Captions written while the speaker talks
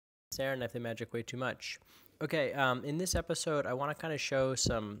There and I play Magic way too much. Okay, in this episode, I want to kind of show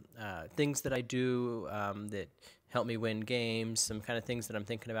some things that I do that help me win games, some kind of things that I'm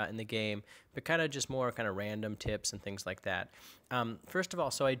thinking about in the game, but kind of just more kind of random tips and things like that. First of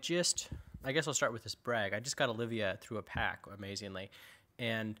all, I guess I'll start with this brag. I just got Olivia through a pack, amazingly,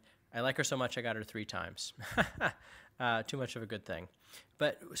 and I like her so much I got her 3 times. Too much of a good thing.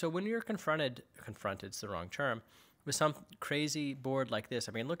 But so when you're confronted's the wrong term, with some crazy board like this,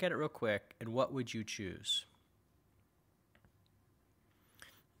 I mean, look at it real quick, and what would you choose?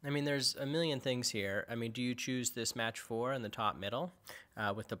 I mean, there's a million things here. I mean, do you choose this match 4 in the top middle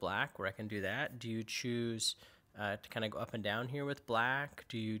with the black, where I can do that? Do you choose to kind of go up and down here with black?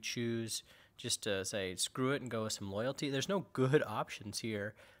 Do you choose just to say, screw it and go with some loyalty? There's no good options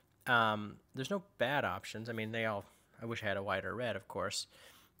here. There's no bad options. I mean, I wish I had a white or red, of course.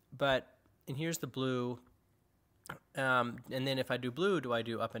 And here's the blue. And then if I do blue, do I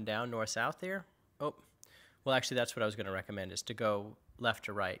do up and down, north, south here? Oh, well, actually, that's what I was going to recommend, is to go left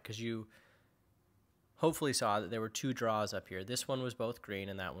to right, because you hopefully saw that there were 2 draws up here. This one was both green,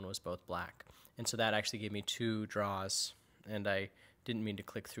 and that one was both black. And so that actually gave me 2 draws, and I didn't mean to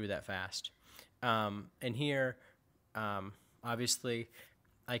click through that fast. And here, obviously,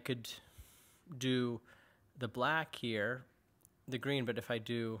 I could do the black here, the green, but if I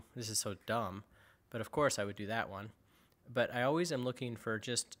do, this is so dumb, but of course I would do that one. But I always am looking for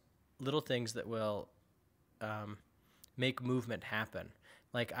just little things that will make movement happen.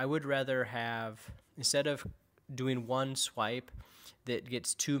 Like, I would rather have, instead of doing one swipe that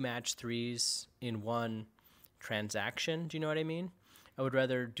gets 2 match 3s in one transaction, do you know what I mean? I would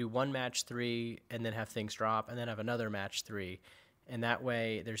rather do 1 match 3 and then have things drop and then have another match 3. And that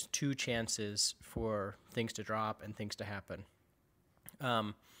way there's 2 chances for things to drop and things to happen.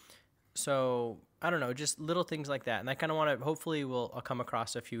 So I don't know, just little things like that. And I kind of want to, hopefully I'll come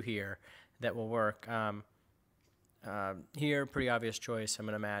across a few here that will work. Here, pretty obvious choice. I'm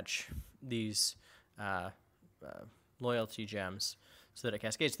going to match these loyalty gems so that it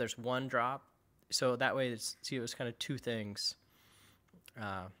cascades. There's 1 drop. So that way, it was kind of 2 things.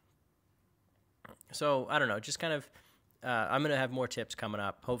 So I don't know, just kind of, I'm going to have more tips coming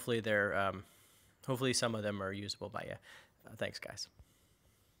up. Hopefully hopefully some of them are usable by you. Thanks, guys.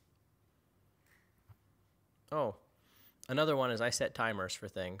 Oh, another one is I set timers for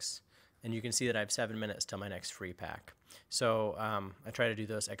things, and you can see that I have 7 minutes till my next free pack. So I try to do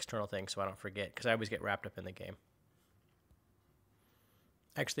those external things so I don't forget, because I always get wrapped up in the game.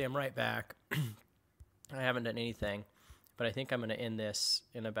 Actually, I'm right back. I haven't done anything, but I think I'm going to end this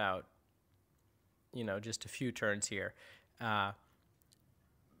in about, just a few turns here. But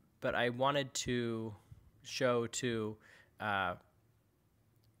I wanted to show too,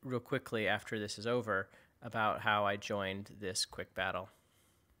 real quickly after this is over, about how I joined this quick battle.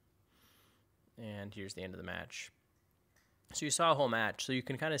 And here's the end of the match. So you saw a whole match, so you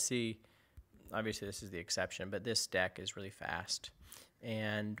can kind of see, obviously this is the exception, but this deck is really fast.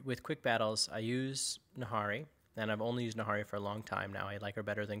 And with quick battles, I use Nahari, and I've only used Nahari for a long time now. I like her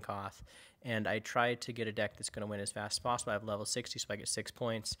better than Koth. And I try to get a deck that's going to win as fast as possible. I have level 60, so I get 6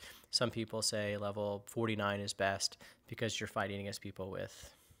 points. Some people say level 49 is best because you're fighting against people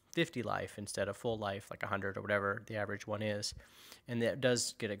with 50 life instead of full life, like 100 or whatever the average one is. And that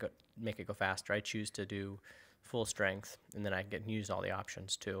does make it go faster. I choose to do full strength, and then I can use all the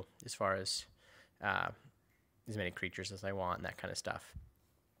options too, as far as many creatures as I want and that kind of stuff.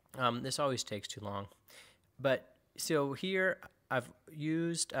 This always takes too long. But so here I've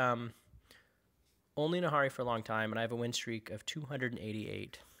used only Nahari for a long time, and I have a win streak of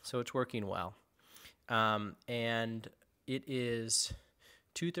 288, so it's working well. And it is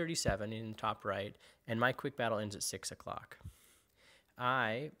 237 in the top right, and my quick battle ends at 6 o'clock.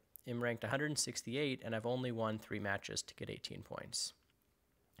 I am ranked 168, and I've only won 3 matches to get 18 points.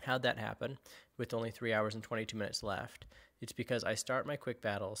 How'd that happen with only 3 hours and 22 minutes left? It's because I start my quick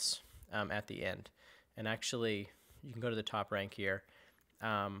battles at the end. And actually, you can go to the top rank here.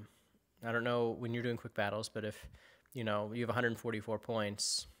 I don't know when you're doing quick battles, but if you have 144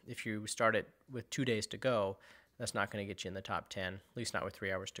 points, if you start it with 2 days to go, that's not going to get you in the top 10, at least not with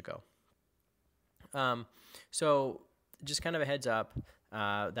 3 hours to go. So just kind of a heads up,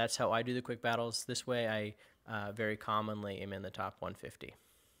 that's how I do the quick battles. This way I very commonly am in the top 150.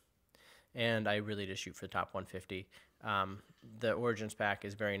 And I really just shoot for the top 150. The Origins pack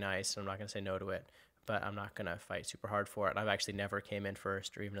is very nice, so I'm not going to say no to it, but I'm not going to fight super hard for it. I've actually never came in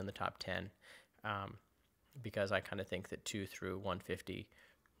first or even in the top 10 because I kind of think that 2 through 150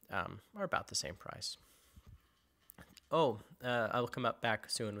 are about the same price. I'll come back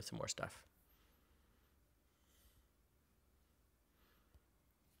soon with some more stuff.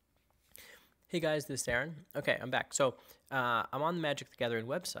 Hey guys, this is Aaron. Okay, I'm back. So I'm on the Magic the Gathering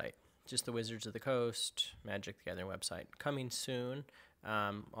website, just the Wizards of the Coast Magic the Gathering website. Coming soon,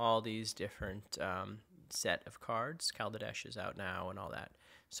 all these different set of cards. Kaladesh is out now and all that.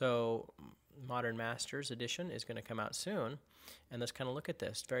 So Modern Masters edition is going to come out soon. And let's kind of look at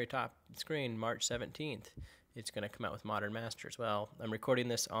this. Very top screen, March 17th. It's going to come out with Modern Masters. Well, I'm recording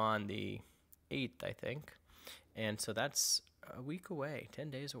this on the 8th, I think. And so that's a week away, 10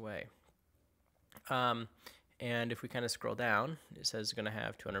 days away. And if we kind of scroll down, it says it's going to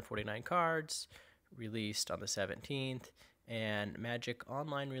have 249 cards, released on the 17th, and Magic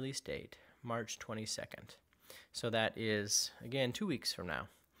Online release date, March 22nd. So that is, again, 2 weeks from now.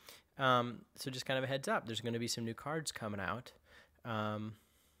 So just kind of a heads up, there's going to be some new cards coming out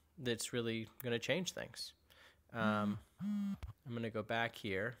that's really going to change things. I'm going to go back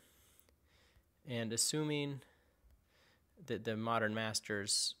here, and assuming that the Modern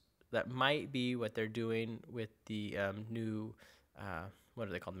Masters, that might be what they're doing with the new, what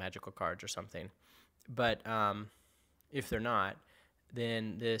are they called, magical cards or something. But if they're not,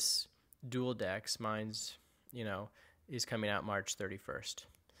 then this Dual Decks, mine's, is coming out March 31st.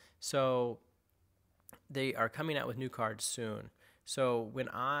 So they are coming out with new cards soon. So when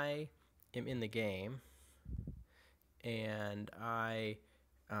I am in the game and I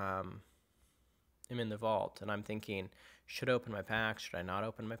am in the vault and I'm thinking, should I open my packs? Should I not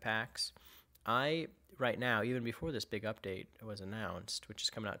open my packs? Right now, even before this big update was announced, which is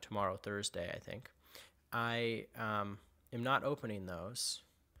coming out tomorrow, Thursday, I think, I am not opening those.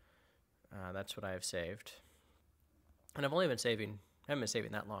 That's what I have saved. And I've only been saving, I haven't been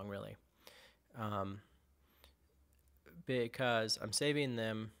saving that long, really. Because I'm saving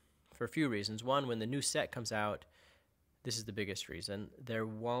them for a few reasons. One, when the new set comes out, this is the biggest reason, there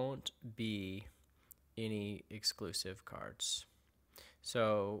won't be any exclusive cards.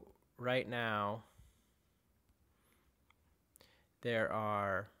 So right now there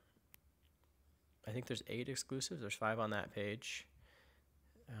are, I think there's 8 exclusives. There's 5 on that page,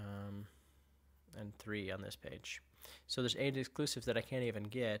 and 3 on this page. So there's 8 exclusives that I can't even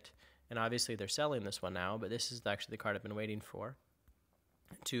get, and obviously they're selling this one now, but this is actually the card I've been waiting for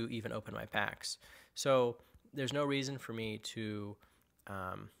to even open my packs. So there's no reason for me to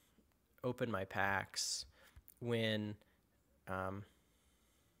open my packs when I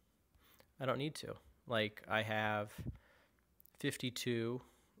don't need to. Like, I have 52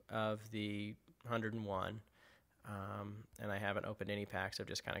 of the 101, and I haven't opened any packs. I've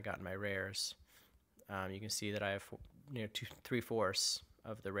just kind of gotten my rares. You can see that I have 3/4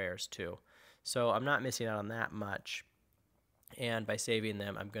 of the rares too. So I'm not missing out on that much. And by saving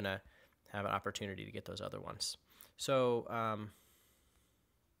them, I'm going to have an opportunity to get those other ones. So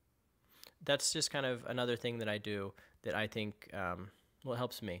that's just kind of another thing that I do that I think well, it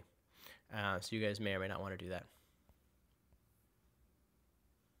helps me. So you guys may or may not want to do that.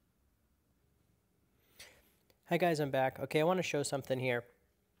 Hi guys, I'm back. Okay, I want to show something here.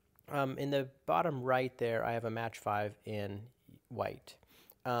 In the bottom right there, I have a match 5 in white.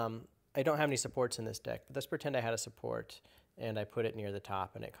 I don't have any supports in this deck, but let's pretend I had a support and I put it near the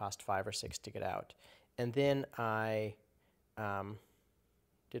top and it cost 5 or 6 to get out. And then I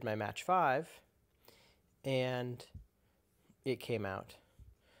did my match 5 and it came out.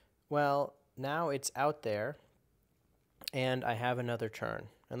 Well, now it's out there and I have another turn.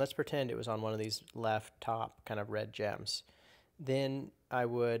 And let's pretend it was on one of these left top kind of red gems. Then I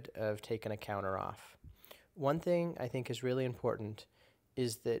would have taken a counter off. One thing I think is really important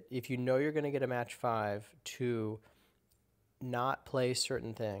is that if you know you're going to get a match 5, to not play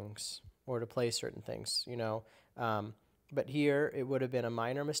certain things or to play certain things, But here it would have been a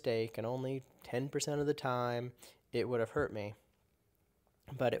minor mistake, and only 10% of the time it would have hurt me.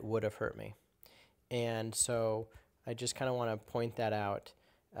 But it would have hurt me. And so I just kind of want to point that out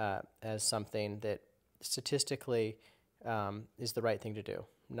as something that statistically is the right thing to do.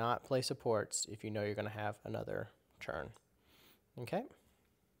 Not play supports if you know you're going to have another turn. Okay?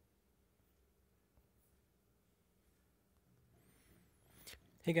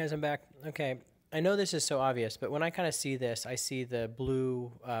 Hey guys, I'm back. Okay, I know this is so obvious, but when I kind of see this, I see the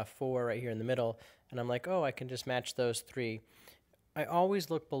blue 4 right here in the middle, and I'm like, oh, I can just match those 3. I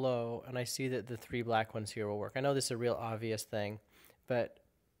always look below, and I see that the 3 black ones here will work. I know this is a real obvious thing, but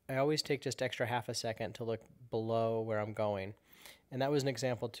I always take just extra half a second to look below where I'm going. And that was an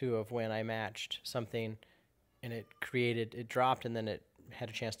example, too, of when I matched something, and it dropped, and then it had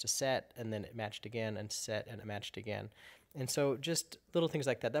a chance to set, and then it matched again, and set, and it matched again. And so just little things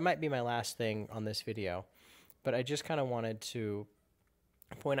like that. That might be my last thing on this video, but I just kind of wanted to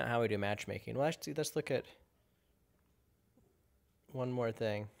point out how we do matchmaking. Well, actually, let's look at one more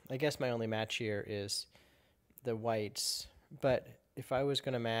thing. I guess my only match here is the whites, but if I was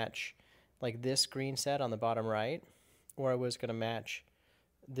going to match like this green set on the bottom right, or I was going to match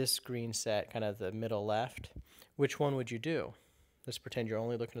this green set kind of the middle left, which one would you do? Let's pretend you're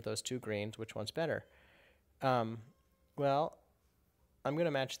only looking at those two greens. Which one's better? Well, I'm going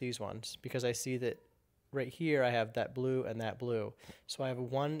to match these ones because I see that right here I have that blue and that blue. So I have a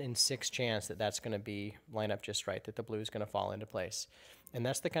 1 in 6 chance that that's going to be line up just right, that the blue is going to fall into place. And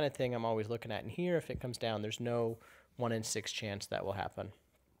that's the kind of thing I'm always looking at. And here, if it comes down, there's no 1 in 6 chance that will happen.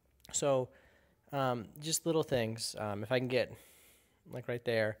 So just little things. If I can get, like right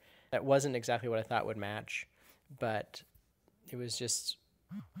there, that wasn't exactly what I thought would match, but it was just,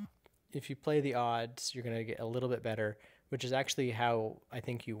 if you play the odds, you're going to get a little bit better, which is actually how I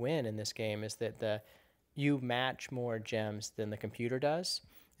think you win in this game, is that you match more gems than the computer does.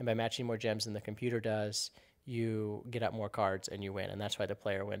 And by matching more gems than the computer does, you get up more cards and you win. And that's why the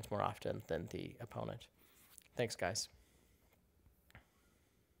player wins more often than the opponent. Thanks, guys.